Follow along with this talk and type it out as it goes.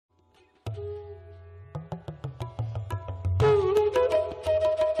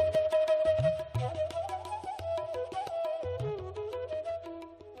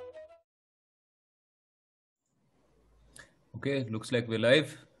Okay, looks like we're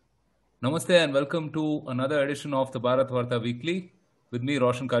live. Namaste and welcome to another edition of the Bharatvaarta Weekly with me,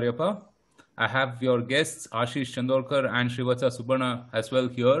 Roshan Karyappa. I have your guests Ashish Chandorkar and Srivatsa Subbana as well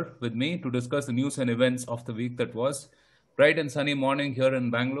here with me to discuss the news and events of the week that was. Bright and sunny morning here in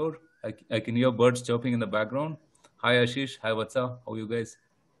Bangalore. I can hear birds chirping in the background. Hi Ashish, hi Vatsa, how are you guys?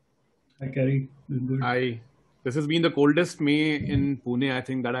 Hi, Kerry. Good. This has been the coldest May in Pune, I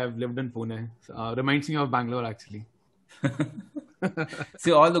think, that I've lived in Pune. Reminds me of Bangalore, actually.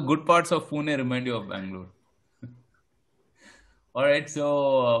 See, all the good parts of Pune remind you of Bangalore. All right,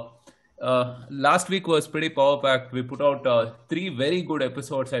 so last week was pretty power-packed. We put out 3 very good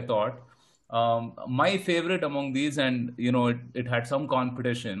episodes, I thought. My favorite among these, and it had some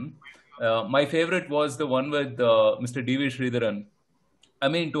competition. My favorite was the one with Mr. D.V. Sridharan. I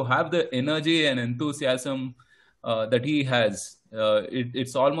mean, to have the energy and enthusiasm that he has,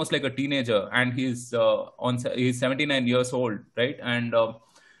 it's almost like a teenager, and he's 79 years old, right? And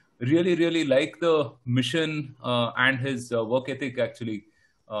really like the mission and his work ethic. Actually,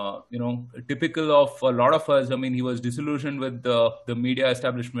 typical of a lot of us. I mean, he was disillusioned with the media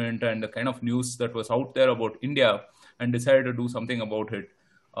establishment and the kind of news that was out there about India, and decided to do something about it.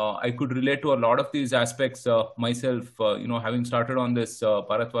 I could relate to a lot of these aspects myself, having started on this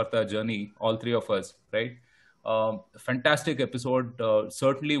Bharatvaarta journey, all three of us, right? Fantastic episode,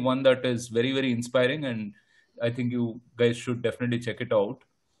 certainly one that is very, very inspiring, and I think you guys should definitely check it out.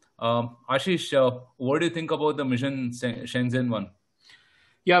 Ashish, what do you think about the Mission Shenzhen one?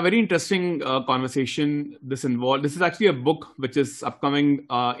 Yeah, very interesting conversation this involved. This is actually a book which is upcoming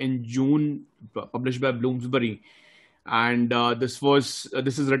in June, published by Bloomsbury. And this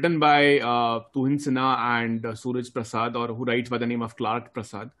is written by Tuhin Sinha and Suraj Prasad, or who writes by the name of Clark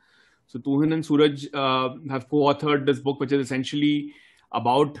Prasad. So Tuhin and Suraj have co-authored this book, which is essentially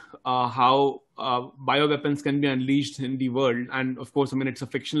about how bioweapons can be unleashed in the world. And of course, I mean, it's a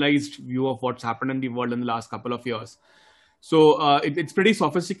fictionalized view of what's happened in the world in the last couple of years. So it's pretty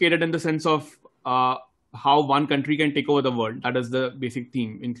sophisticated in the sense of how one country can take over the world. That is the basic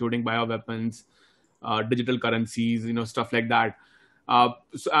theme, including bioweapons, digital currencies, stuff like that.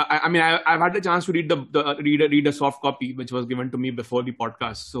 So I've had the chance to read a soft copy, which was given to me before the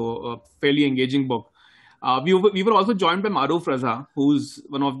podcast. So fairly engaging book. We were also joined by Maruf Raza, who's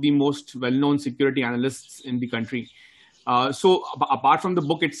one of the most well-known security analysts in the country. So apart from the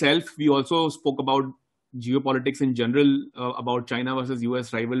book itself, we also spoke about geopolitics in general, about China versus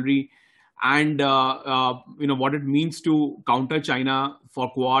US rivalry, and what it means to counter China for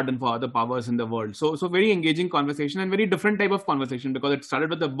Quad and for other powers in the world. So very engaging conversation, and very different type of conversation, because it started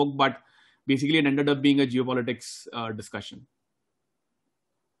with a book, but basically it ended up being a geopolitics discussion.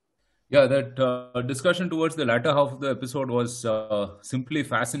 Yeah, that discussion towards the latter half of the episode was simply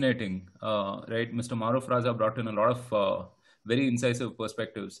fascinating, right? Mr. Maruf Raza brought in a lot of very incisive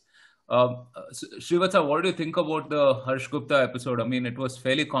perspectives. Srivatsa, what do you think about the Harsh Gupta episode? I mean, it was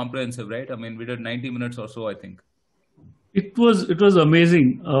fairly comprehensive, right? I mean, we did 90 minutes or so, I think. It was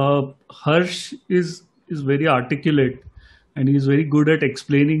amazing. Harsh is very articulate, and he's very good at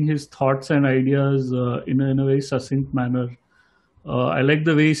explaining his thoughts and ideas in a very succinct manner. I like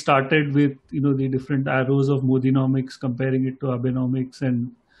the way he started with the different arrows of Modinomics, comparing it to Abenomics,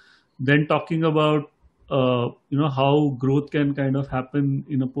 and then talking about how growth can kind of happen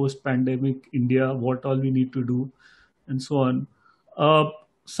in a post-pandemic India, what all we need to do, and so on.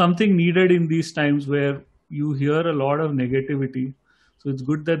 Something needed in these times where you hear a lot of negativity. So it's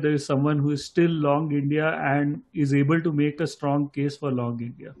good that there is someone who is still long India and is able to make a strong case for long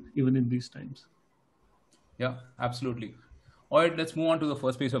India, even in these times. Yeah, absolutely. All right, let's move on to the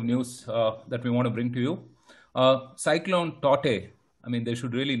first piece of news that we want to bring to you. Cyclone Tauktae. I mean, they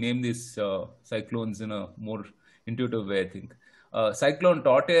should really name these cyclones in a more intuitive way, I think. Cyclone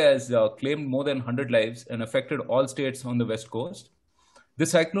Tauktae has claimed more than 100 lives and affected all states on the west coast.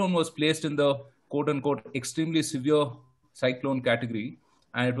 This cyclone was placed in the quote-unquote extremely severe cyclone category,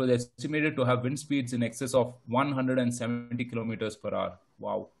 and it was estimated to have wind speeds in excess of 170 kilometers per hour.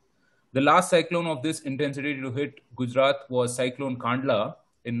 Wow. The last cyclone of this intensity to hit Gujarat was Cyclone Kandla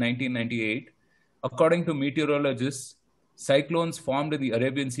in 1998. According to meteorologists, cyclones formed in the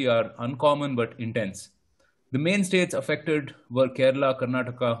Arabian Sea are uncommon but intense. The main states affected were Kerala,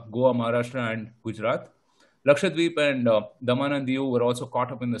 Karnataka, Goa, Maharashtra, and Gujarat. Lakshadweep and Daman and Diu were also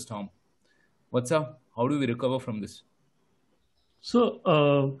caught up in the storm. What's up? How do we recover from this?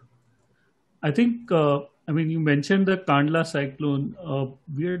 So, I think, you mentioned the Kandla cyclone.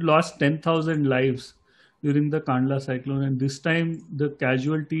 We had lost 10,000 lives during the Kandla cyclone, and this time the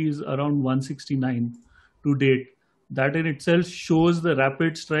casualty is around 169 to date. That in itself shows the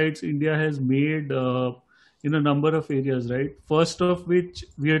rapid strides India has made in a number of areas, right? First of which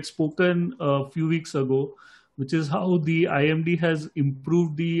we had spoken a few weeks ago, which is how the IMD has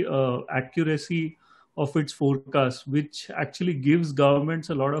improved the accuracy of its forecast, which actually gives governments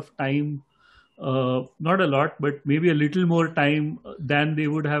a lot of time, not a lot, but maybe a little more time than they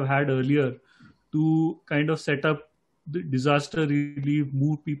would have had earlier to kind of set up the disaster relief,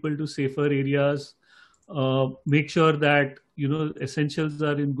 move people to safer areas, make sure that essentials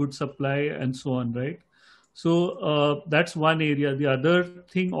are in good supply and so on, right? So that's one area. The other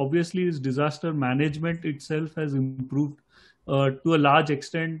thing obviously is disaster management itself has improved to a large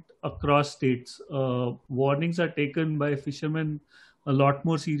extent across states. Warnings are taken by fishermen a lot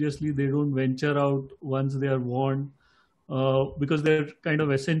more seriously. They don't venture out once they are warned, because their kind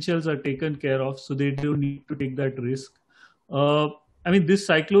of essentials are taken care of, so they don't need to take that risk. Uh, I mean, this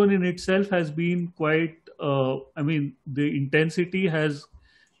cyclone in itself has been quite. The intensity has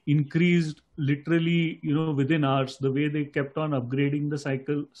increased literally, within hours. The way they kept on upgrading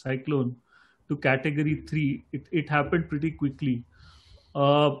the cyclone to category 3, it happened pretty quickly.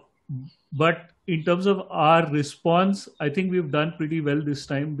 Uh, but in terms of our response, I think we've done pretty well this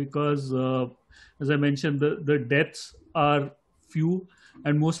time because, as I mentioned, the deaths are few,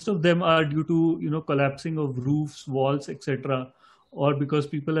 and most of them are due to collapsing of roofs, walls, etc., or because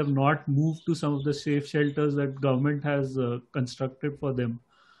people have not moved to some of the safe shelters that government has constructed for them.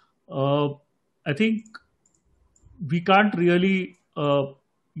 Uh, I think we can't really,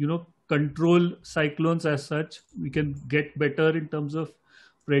 control cyclones as such. We can get better in terms of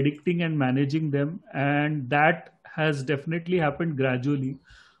predicting and managing them, and that has definitely happened gradually.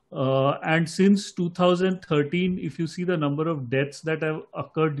 And since 2013, if you see the number of deaths that have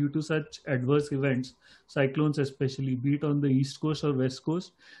occurred due to such adverse events, cyclones especially, be it on the east coast or west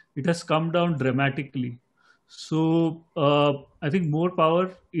coast, it has come down dramatically. So I think more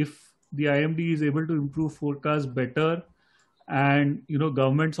power if the IMD is able to improve forecasts better, and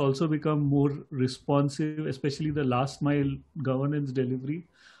governments also become more responsive, especially the last mile governance delivery.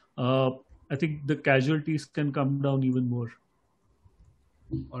 uh, I think the casualties can come down even more.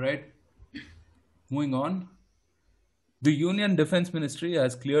 All right. Moving on. The Union Defense Ministry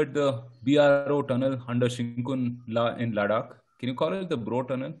has cleared the BRO tunnel under Shinkun La in Ladakh. Can you call it the Bro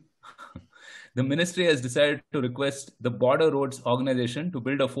Tunnel? The ministry has decided to request the Border Roads Organization to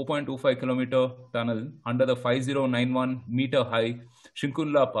build a 4.25-kilometer tunnel under the 5091-meter high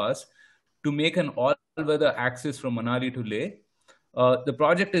Shinkunla Pass to make an all-weather access from Manali to Leh. The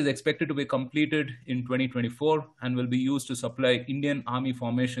project is expected to be completed in 2024 and will be used to supply Indian Army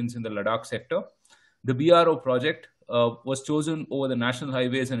formations in the Ladakh sector. The BRO project was chosen over the National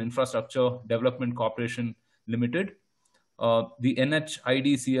Highways and Infrastructure Development Corporation Limited. The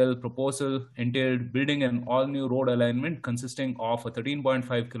NHIDCL proposal entailed building an all-new road alignment consisting of a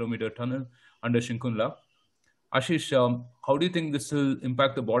 13.5-kilometer tunnel under Shinkunla. Ashish, how do you think this will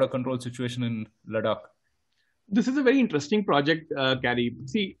impact the border control situation in Ladakh? This is a very interesting project, Gary.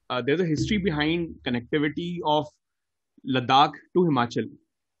 See, there's a history behind connectivity of Ladakh to Himachal.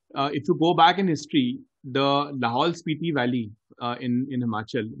 If you go back in history, the Lahaul Spiti Valley in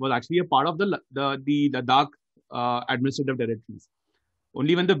Himachal was actually a part of the Ladakh administrative territories.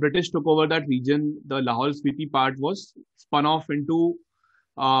 Only when the British took over that region, the Lahaul Spiti part was spun off into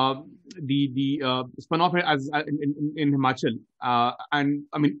spun off as in Himachal. And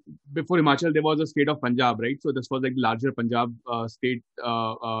I mean, before Himachal, there was a state of Punjab, right? So this was like larger Punjab state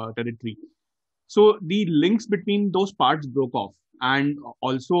territory. So the links between those parts broke off, and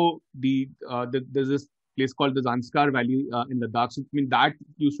also there's this place called the Zanskar Valley in Ladakh. So, I mean, that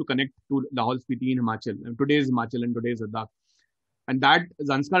used to connect to Lahaul Spiti in Himachal, and today's Himachal and today's Ladakh. And that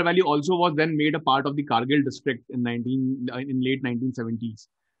Zanskar Valley also was then made a part of the Kargil district in late 1970s.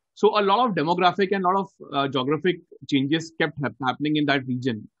 So a lot of demographic and a lot of geographic changes kept happening in that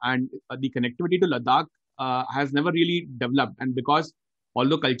region, and the connectivity to Ladakh has never really developed. And because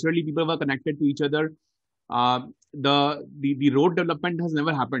although culturally people were connected to each other, the road development has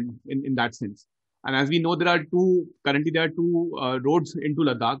never happened in that sense. And as we know, there are two roads into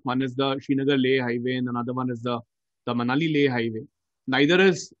Ladakh. One is the Srinagar-Leh highway, and another one is the Manali-Leh highway. Neither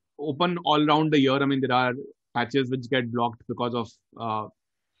is open all around the year. I mean, there are patches which get blocked because of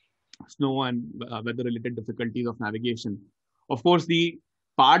snow and weather-related difficulties of navigation. Of course, the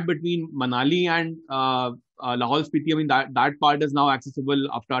part between Manali and Lahaul Spiti, I mean, that part is now accessible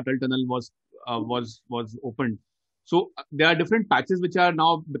after Atal Tunnel was opened. So there are different patches which are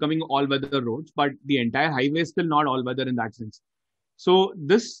now becoming all-weather roads, but the entire highway is still not all-weather in that sense. So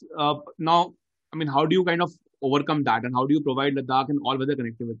this now, I mean, how do you kind of overcome that, and how do you provide Ladakh an all-weather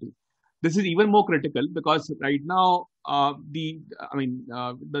connectivity? This is even more critical because right now the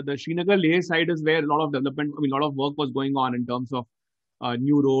Srinagar Leh side is where a lot of development, a lot of work was going on in terms of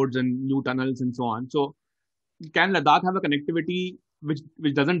new roads and new tunnels and so on. So can Ladakh have a connectivity which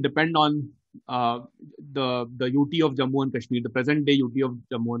doesn't depend on the UT of Jammu and Kashmir, the present day UT of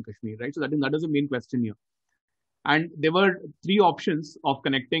Jammu and Kashmir, right? So that is the main question here. And there were three options of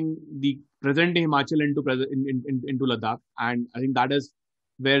connecting the present day Himachal into Ladakh, and I think that is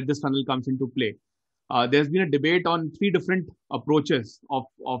where this tunnel comes into play. There's been a debate on three different approaches of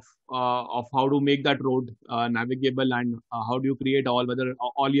how to make that road navigable, and how do you create all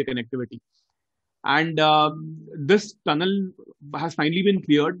year connectivity. And this tunnel has finally been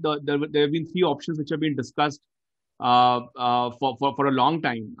cleared. There have been three options which have been discussed for a long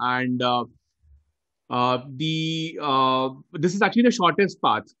time, and this is actually the shortest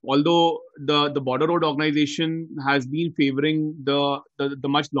path. Although the Border Road Organization has been favoring the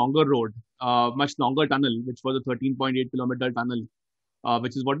much longer road, much longer tunnel, which was a 13.8-kilometer tunnel,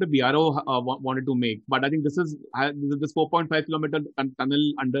 which is what the BRO wanted to make. But I think this 4.5-kilometer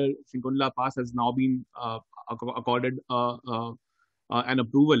tunnel under Shinkunla Pass has now been accorded an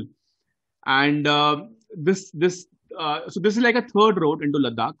approval, and so this is like a third road into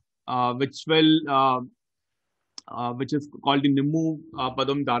Ladakh, which is called the Nimmu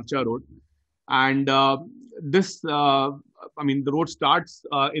Padam Darcha Road, and the road starts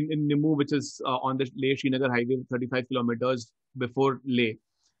in Nimmu, which is on the Leh Srinagar highway, 35 kilometers before Leh,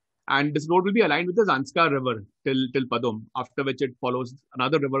 and this road will be aligned with the Zanskar River till Padum, after which it follows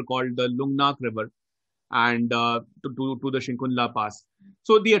another river called the Lungnak River, and to the Shinkunla Pass.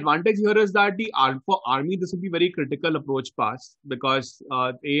 So the advantage here is that for army this will be very critical approach pass, because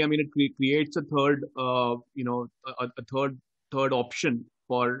it creates a third third option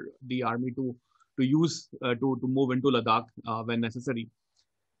for the army to use to move into Ladakh when necessary.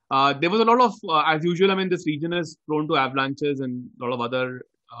 There was a lot of, as usual, this region is prone to avalanches and a lot of other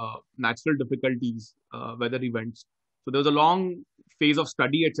natural difficulties, weather events. So there was a long phase of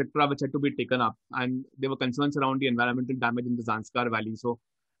study, etc., which had to be taken up, and there were concerns around the environmental damage in the Zanskar Valley. So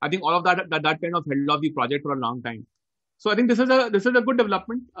I think all of that kind of held off the project for a long time. So I think this is a good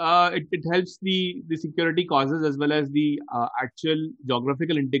development. It helps the security causes as well as the actual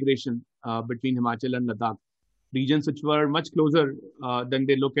geographical integration between Himachal and Ladakh, regions which were much closer than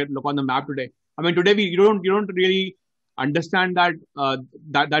they look on the map today. Today you don't really understand that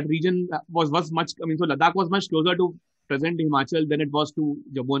that region was much. So Ladakh was much closer to present Himachal than it was to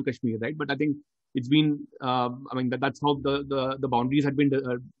Jammu and Kashmir, right? But I think it's been, that's how the boundaries had been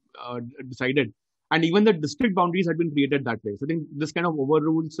decided, and even the district boundaries had been created that way. So I think this kind of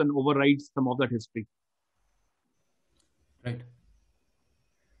overrules and overrides some of that history. Right.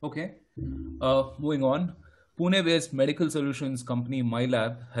 Okay. Moving on. Pune-based medical solutions company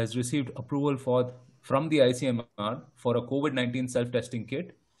MyLab has received approval from the ICMR for a COVID-19 self-testing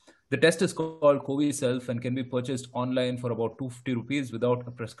kit. The test is called CoviSelf and can be purchased online for about 250 rupees without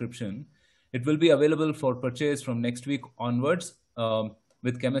a prescription. It will be available for purchase from next week onwards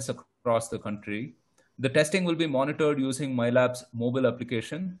with chemists across the country. The testing will be monitored using MyLab's mobile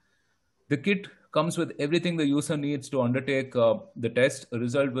application. The kit comes with everything the user needs to undertake the test. A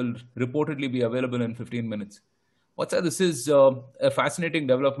result will reportedly be available in 15 minutes. This is a fascinating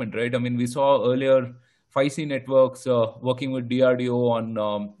development, right? We saw earlier 5C networks working with DRDO on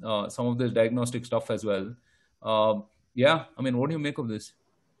some of this diagnostic stuff as well. What do you make of this?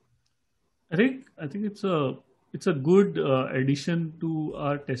 I think it's a good addition to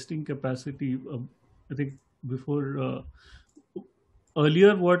our testing capacity. I think before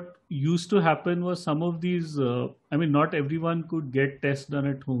earlier, what used to happen was some of these. Not everyone could get tests done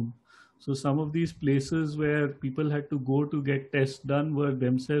at home. So some of these places where people had to go to get tests done were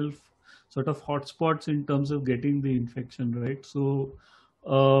themselves sort of hotspots in terms of getting the infection, right? So,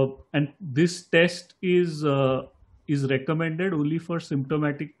 and this test is recommended only for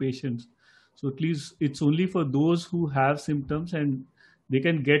symptomatic patients. So at least it's only for those who have symptoms, and they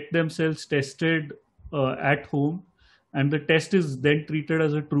can get themselves tested at home, and the test is then treated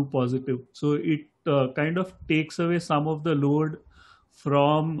as a true positive. So it kind of takes away some of the load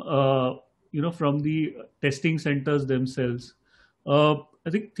from the testing centers themselves. I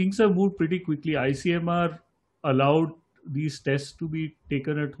think things have moved pretty quickly. ICMR allowed these tests to be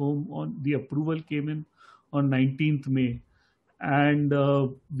taken at home. The approval came in on 19th May, and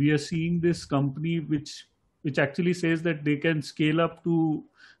we are seeing this company which actually says that they can scale up to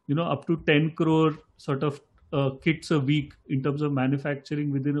 10 crore sort of kits a week in terms of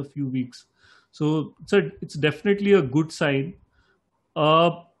manufacturing within a few weeks. So it's definitely a good sign.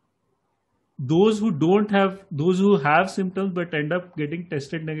 Those who have symptoms but end up getting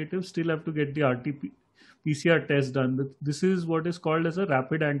tested negative still have to get the PCR test done. This is what is called as a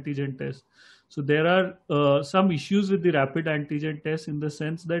rapid antigen test. So there are some issues with the rapid antigen test in the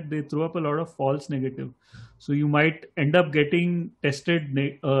sense that they throw up a lot of false negative. So you might end up getting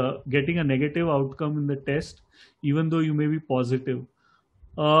getting a negative outcome in the test, even though you may be positive.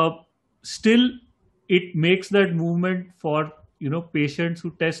 Uh, Still, it makes that movement for patients who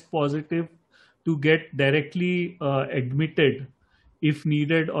test positive to get directly admitted if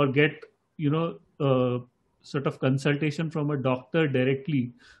needed, or get sort of consultation from a doctor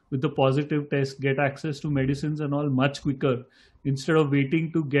directly with the positive test, get access to medicines and all much quicker, instead of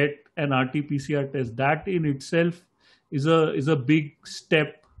waiting to get an RT-PCR test. That in itself is a big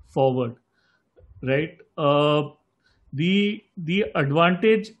step forward, right? The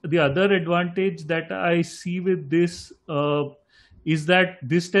other advantage that I see with this is that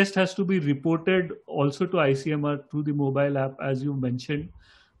this test has to be reported also to ICMR through the mobile app, as you mentioned,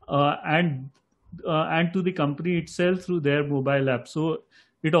 and to the company itself through their mobile app. So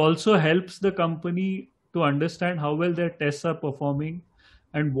it also helps the company to understand how well their tests are performing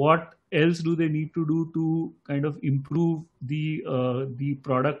and what else do they need to do to kind of improve the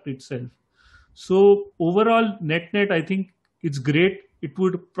product itself. So overall, net, I think it's great. It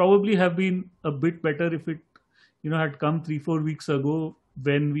would probably have been a bit better if it, had come 3-4 weeks ago,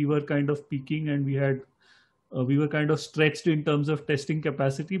 when we were kind of peaking and we were kind of stretched in terms of testing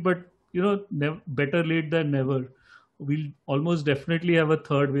capacity. But better late than never. We'll almost definitely have a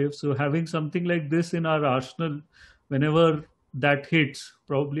third wave. So having something like this in our arsenal, whenever that hits,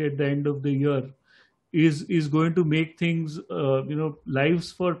 probably at the end of the year, is going to make things,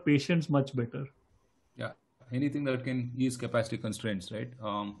 lives for patients much better. Yeah, anything that can ease capacity constraints, right?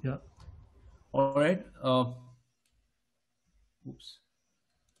 Yeah. All right. Oops.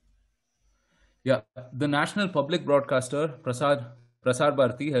 Yeah, the national public broadcaster Prasar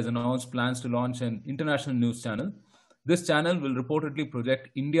Bharati has announced plans to launch an international news channel. This channel will reportedly project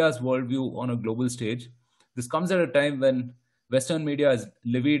India's worldview on a global stage. This comes at a time when Western media has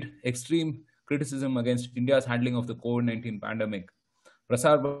levied extreme criticism against India's handling of the COVID-19 pandemic.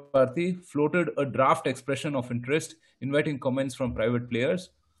 Prasar Bharati floated a draft expression of interest, inviting comments from private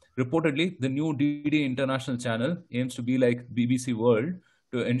players. Reportedly, the new DD International channel aims to be like BBC World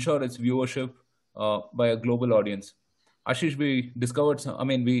to ensure its viewership by a global audience. Ashish, we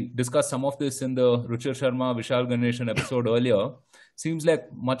discussed some of this in the Ruchir Sharma, Vishal Ganeshan episode earlier. Seems like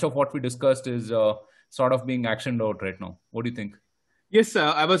much of what we discussed is sort of being actioned out right now. What do you think? Yes,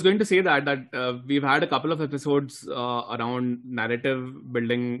 I was going to say that we've had a couple of episodes around narrative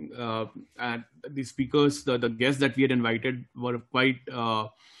building, and the speakers, the guests that we had invited were quite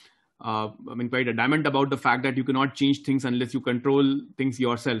adamant about the fact that you cannot change things unless you control things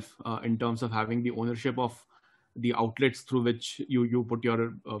yourself, in terms of having the ownership of the outlets through which you put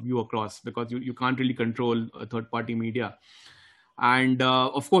your view across, because you can't really control third-party media. And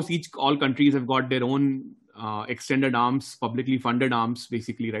of course, all countries have got their own extended arms, publicly funded arms,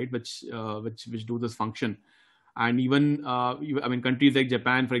 basically, right, which do this function. And even countries like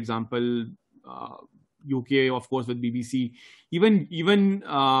Japan, for example, UK, of course, with BBC, even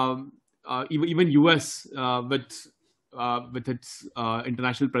US with its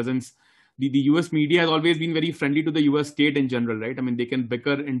international presence. The US media has always been very friendly to the US state in general, right? I mean, they can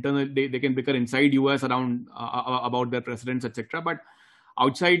bicker they can bicker inside US around about their presidents, etc. But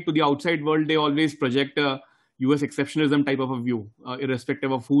outside world, they always project a US exceptionalism type of a view,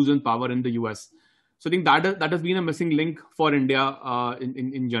 irrespective of who's in power in the US. So I think that has been a missing link for India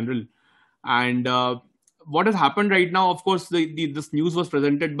in general. And what has happened right now, of course, this news was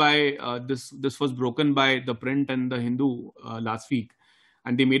presented by this was broken by the Print and the Hindu last week.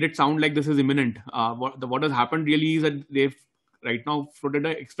 And they made it sound like this is imminent. What has happened really is that they've right now floated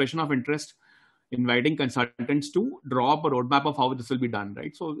an expression of interest, inviting consultants to draw up a roadmap of how this will be done.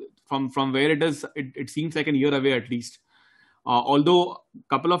 Right. So from where it is, it seems like a year away at least. Although a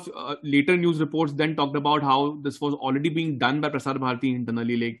couple of later news reports then talked about how this was already being done by Prasar Bharati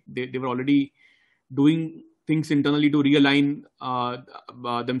internally. Like they were already doing things internally to realign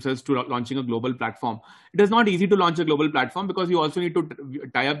themselves to launching a global platform. It is not easy to launch a global platform because you also need to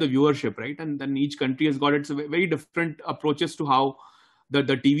tie up the viewership, right? And then each country has got its very different approaches to how the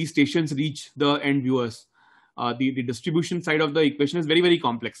TV stations reach the end viewers. The distribution side of the equation is very, very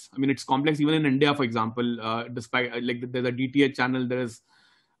complex. I mean, it's complex even in India, for example. Despite there's a DTH channel,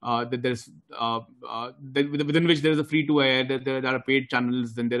 within which there is a free to air, there are paid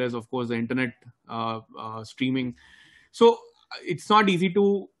channels, then there is of course the internet streaming. So it's not easy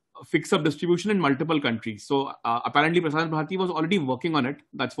to fix up distribution in multiple countries. So apparently Prasar Bharati was already working on it.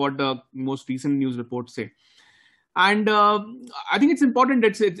 That's what the most recent news reports say. And I think it's important.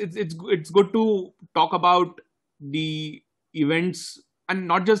 It's good to talk about the events, and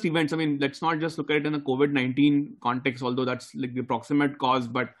not just events. I mean, let's not just look at it in the COVID-19 context, although that's like the proximate cause.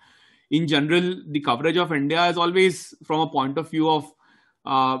 But in general, the coverage of India is always from a point of view of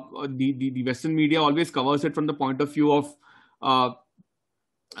the Western media always covers it from the point of view of uh,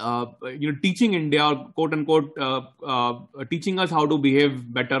 teaching India, or quote unquote, teaching us how to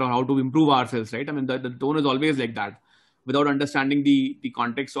behave better or how to improve ourselves, right? I mean, the tone is always like that, without understanding the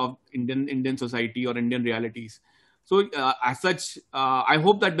context of Indian society or Indian realities. So, as such, I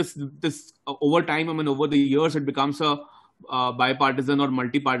hope that this over time, I mean, over the years, it becomes a bipartisan or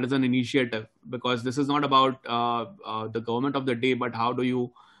multi-partisan initiative, because this is not about the government of the day, but how do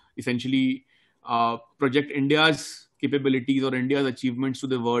you essentially project India's capabilities or India's achievements to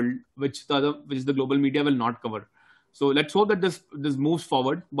the world, which the global media will not cover. So let's hope that this moves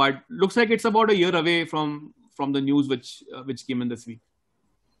forward. But looks like it's about a year away from the news which came in this week.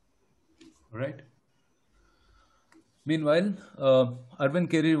 Right. Meanwhile, Arvind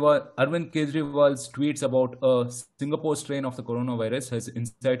Kejriwal's tweets about a Singapore strain of the coronavirus has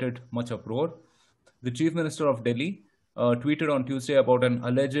incited much uproar. The Chief Minister of Delhi tweeted on Tuesday about an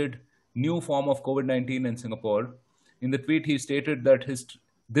alleged new form of COVID-19 in Singapore. In the tweet, he stated that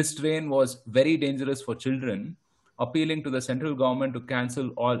this strain was very dangerous for children, appealing to the central government to cancel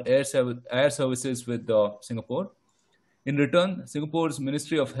all air services with Singapore. In return, Singapore's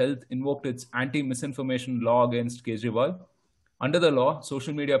Ministry of Health invoked its anti-misinformation law against Kejriwal. Under the law,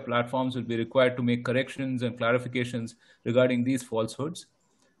 social media platforms will be required to make corrections and clarifications regarding these falsehoods.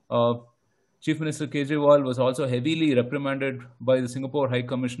 Chief Minister Kejriwal was also heavily reprimanded by the Singapore High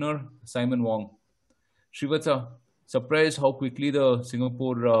Commissioner, Simon Wong. Srivatsa, surprised how quickly the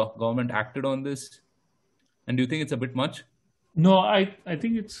Singapore government acted on this? And do you think it's a bit much? No, I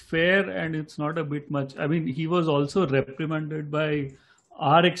think it's fair, and it's not a bit much. I mean, he was also reprimanded by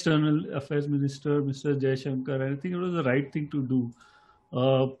our external affairs minister, Mr. Jaishankar, and I think it was the right thing to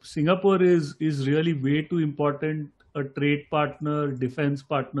do. Singapore is really way too important a trade partner, defense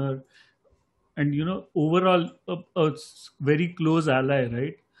partner, and overall a very close ally,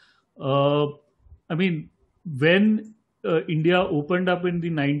 right? I mean, when India opened up in the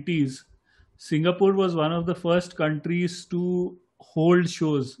 90s, Singapore was one of the first countries to hold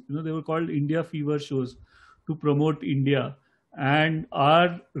shows. They were called India Fever shows to promote India. And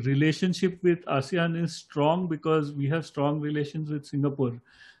our relationship with ASEAN is strong because we have strong relations with Singapore.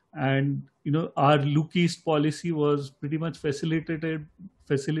 And our Look East policy was pretty much facilitated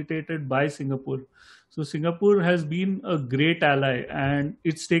by Singapore. So Singapore has been a great ally, and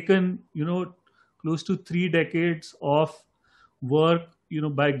it's taken close to 3 decades of work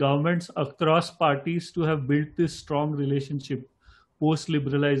by governments across parties to have built this strong relationship post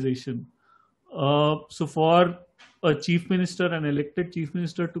liberalization. So for a chief minister, an elected chief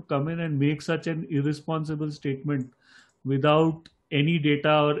minister, to come in and make such an irresponsible statement without any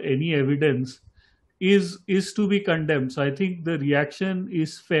data or any evidence is to be condemned. So I think the reaction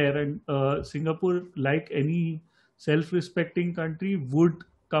is fair, and Singapore, like any self-respecting country, would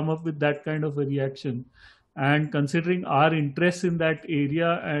come up with that kind of a reaction. And considering our interests in that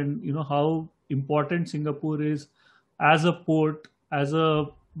area, and how important Singapore is as a port, as a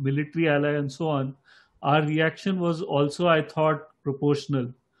military ally, and so on, our reaction was also, I thought,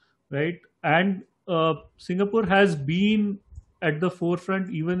 proportional, right? And Singapore has been at the forefront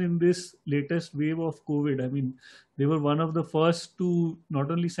even in this latest wave of COVID. I mean, they were one of the first to not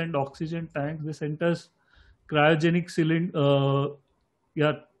only send oxygen tanks, they sent us cryogenic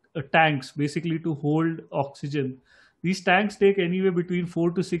tanks, basically, to hold oxygen. These tanks take anywhere between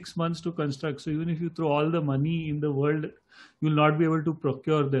 4 to 6 months to construct. So even if you throw all the money in the world, you'll not be able to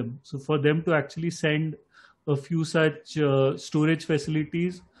procure them. So for them to actually send a few such storage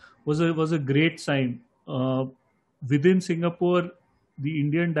facilities was a great sign. Within Singapore, the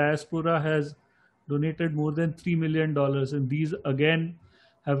Indian diaspora has donated more than $3 million, and these again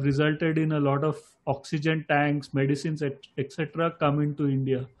have resulted in a lot of oxygen tanks, medicines, etc. come into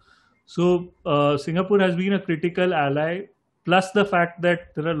India. So Singapore has been a critical ally, plus the fact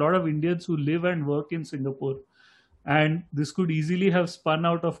that there are a lot of Indians who live and work in Singapore, and this could easily have spun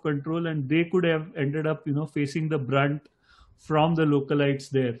out of control, and they could have ended up facing the brunt from the localites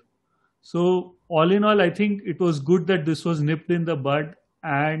there. So all in all, I think it was good that this was nipped in the bud,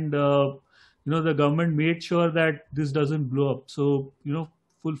 and the government made sure that this doesn't blow up. So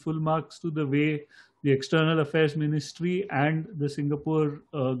full marks to the way the External Affairs Ministry and the Singapore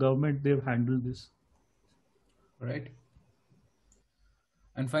government, they've handled this. Right.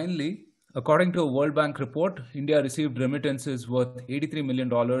 And finally, according to a World Bank report, India received remittances worth $83 million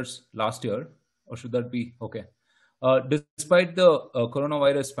last year. Or should that be? Okay. Despite the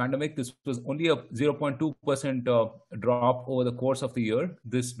coronavirus pandemic, this was only a 0.2% drop over the course of the year.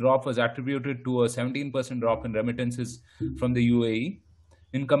 This drop was attributed to a 17% drop in remittances from the UAE.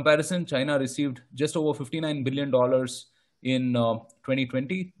 In comparison, China received just over $59 billion in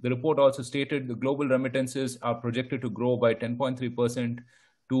 2020. The report also stated the global remittances are projected to grow by 10.3%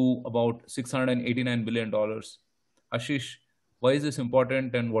 to about $689 billion. Ashish, why is this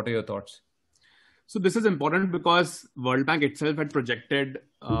important and what are your thoughts? So this is important because World Bank itself had projected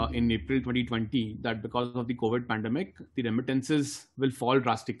in April 2020 that because of the COVID pandemic, the remittances will fall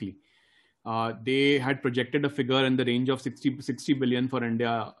drastically. They had projected a figure in the range of 60 billion for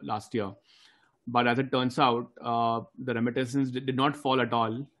India last year. But as it turns out, the remittances did not fall at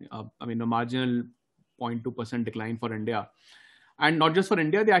all. A marginal 0.2% decline for India. And not just for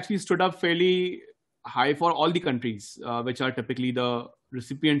India, they actually stood up fairly high for all the countries, which are typically the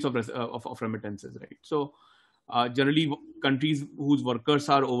recipients of remittances, right? So generally countries whose workers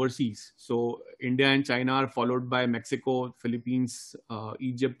are overseas. So India and China are followed by Mexico, Philippines,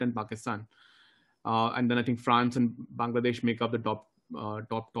 Egypt, and Pakistan. And then I think France and Bangladesh make up the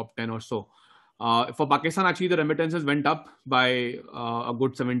top 10 or so. For Pakistan, actually, the remittances went up by a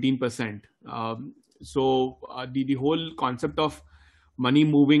good 17%. So the whole concept of money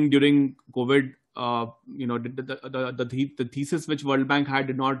moving during COVID, the thesis which World Bank had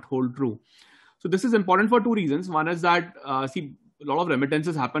did not hold true. So this is important for two reasons. One is that, a lot of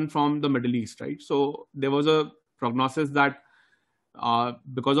remittances happen from the Middle East, right? So there was a prognosis that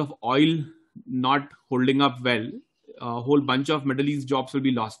because of oil not holding up well, a whole bunch of Middle East jobs will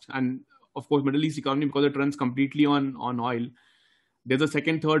be lost. And of course, Middle East economy, because it runs completely on oil, there's a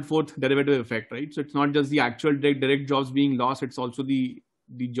second, third, fourth derivative effect, right? So it's not just the actual direct jobs being lost, it's also the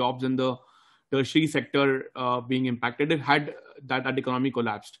jobs in the tertiary sector being impacted. It had that economy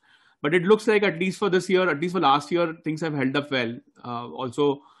collapsed. But it looks like at least for this year, at least for last year, things have held up well.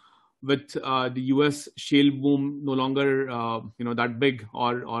 Also, with the US shale boom no longer that big,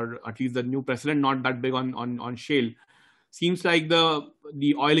 or at least the new president not that big on shale, seems like the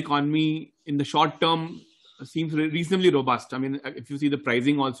oil economy in the short term seems reasonably robust. I mean, if you see the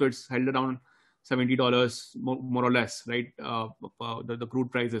pricing also, it's held around $70 more or less, right? The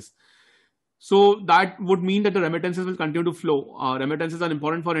crude prices. So that would mean that the remittances will continue to flow. Remittances are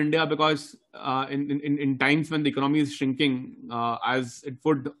important for India because in times when the economy is shrinking, as it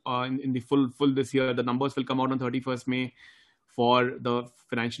would in the full this year, the numbers will come out on 31st May for the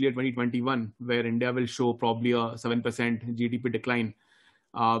financial year 2021, where India will show probably a 7% GDP decline.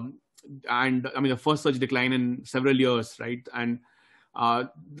 And I mean, the first such decline in several years, right? And I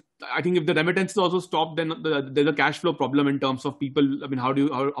think if the remittances also stop, then there's a cash flow problem in terms of people. I mean,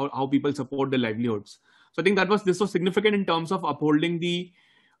 how people support their livelihoods. So I think this was significant in terms of upholding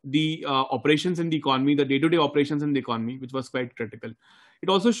the operations in the economy, the day-to-day operations in the economy, which was quite critical. It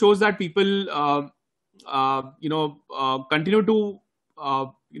also shows that people, continue to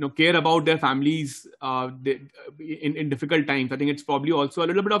care about their families in difficult times. I think it's probably also a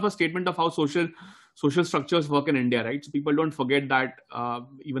little bit of a statement of how social structures work in India, right? So people don't forget that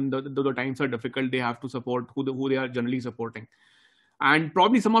even though the times are difficult, they have to support who they are generally supporting. And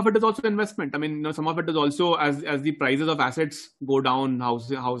probably some of it is also investment. I mean, some of it is also as the prices of assets go down,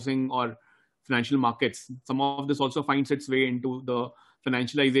 housing or financial markets. Some of this also finds its way into the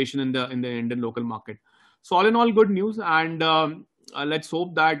financialization in the Indian local market. So all in all, good news, and let's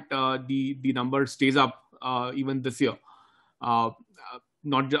hope that the number stays up even this year. For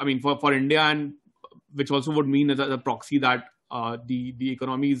India, and which also would mean as a proxy that the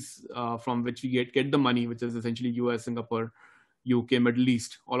economies from which we get the money, which is essentially US, Singapore, UK, Middle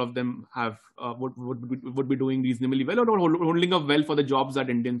East, all of them have would be doing reasonably well, or holding up well for the jobs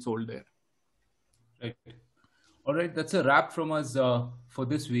that Indians hold there. Right. All right, that's a wrap from us for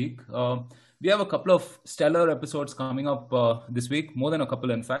this week. We have a couple of stellar episodes coming up this week, more than a couple,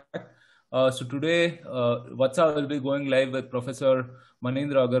 in fact. So today, Vatsa will be going live with Professor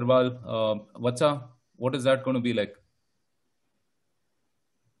Manindra Agarwal. Vatsa, what is that going to be like?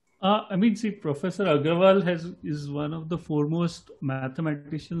 Professor Agarwal is one of the foremost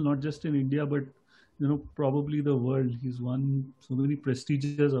mathematicians, not just in India, but probably the world. He's won so many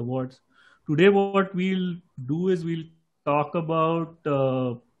prestigious awards. Today, what we'll do is we'll talk about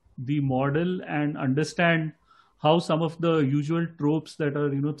the model and understand how some of the usual tropes that are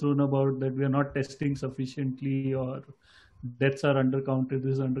thrown about, that we are not testing sufficiently or deaths are undercounted,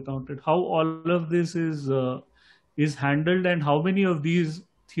 this is undercounted, how all of this is handled, and how many of these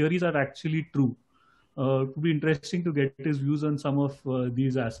theories are actually true. It would be interesting to get his views on some of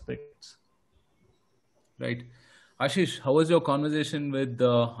these aspects. Right. Ashish, how was your conversation with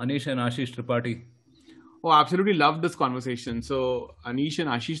Anish and Ashish Tripathi? Oh, absolutely love this conversation. So Anish and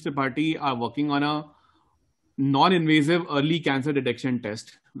Ashish Tripathi are working on a non-invasive early cancer detection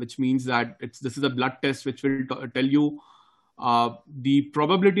test, which means that this is a blood test which will tell you the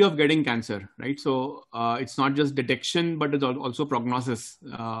probability of getting cancer, right? So it's not just detection, but it's also prognosis.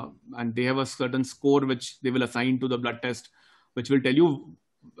 And they have a certain score which they will assign to the blood test, which will tell you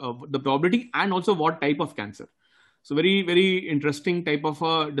the probability and also what type of cancer. So very, very interesting type of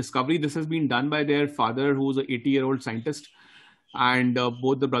a discovery. This has been done by their father, who's an 80-year-old scientist. And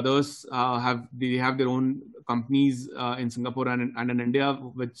both the brothers have their own companies in Singapore and in India,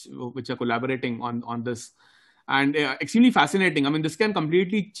 which are collaborating on this. And extremely fascinating. I mean, this can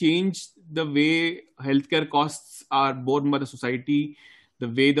completely change the way healthcare costs are borne by the society, the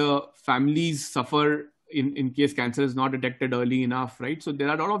way the families suffer in case cancer is not detected early enough, right? So there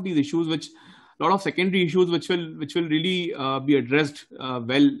are a lot of these issues, a lot of secondary issues, which will really be addressed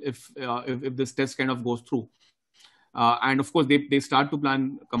well if this test kind of goes through. And of course, they start to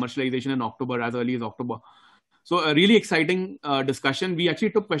plan commercialization in October, as early as October. So a really exciting discussion. We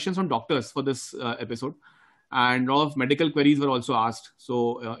actually took questions from doctors for this episode, and a lot of medical queries were also asked.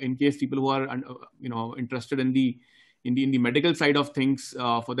 So in case people who are interested in the medical side of things,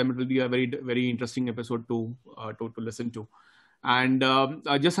 for them it will be a very, very interesting episode to listen to. And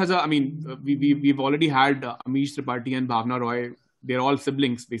just as we've already had Amish Tripathi and Bhavna Roy. They're all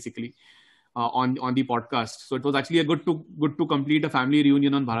siblings basically on the podcast. So it was actually good to complete a family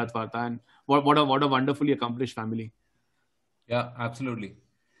reunion on Bharatvaarta, and what a wonderfully accomplished family. Yeah, absolutely.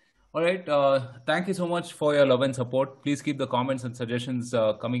 All right. Thank you so much for your love and support. Please keep the comments and suggestions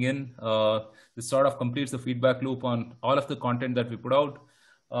coming in. This sort of completes the feedback loop on all of the content that we put out.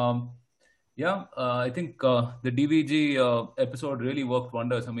 I think the DVG episode really worked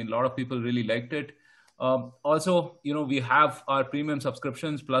wonders. I mean, a lot of people really liked it. Also, we have our premium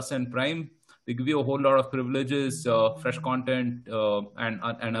subscriptions, Plus and Prime. They give you a whole lot of privileges, fresh content,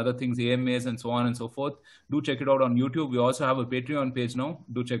 and other things, AMAs and so on and so forth. Do check it out on YouTube. We also have a Patreon page now.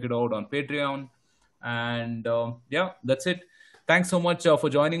 Do check it out on Patreon. And that's it. Thanks so much for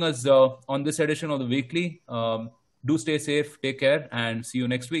joining us on this edition of the Weekly. Do stay safe, take care, and see you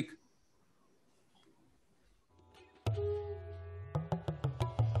next week.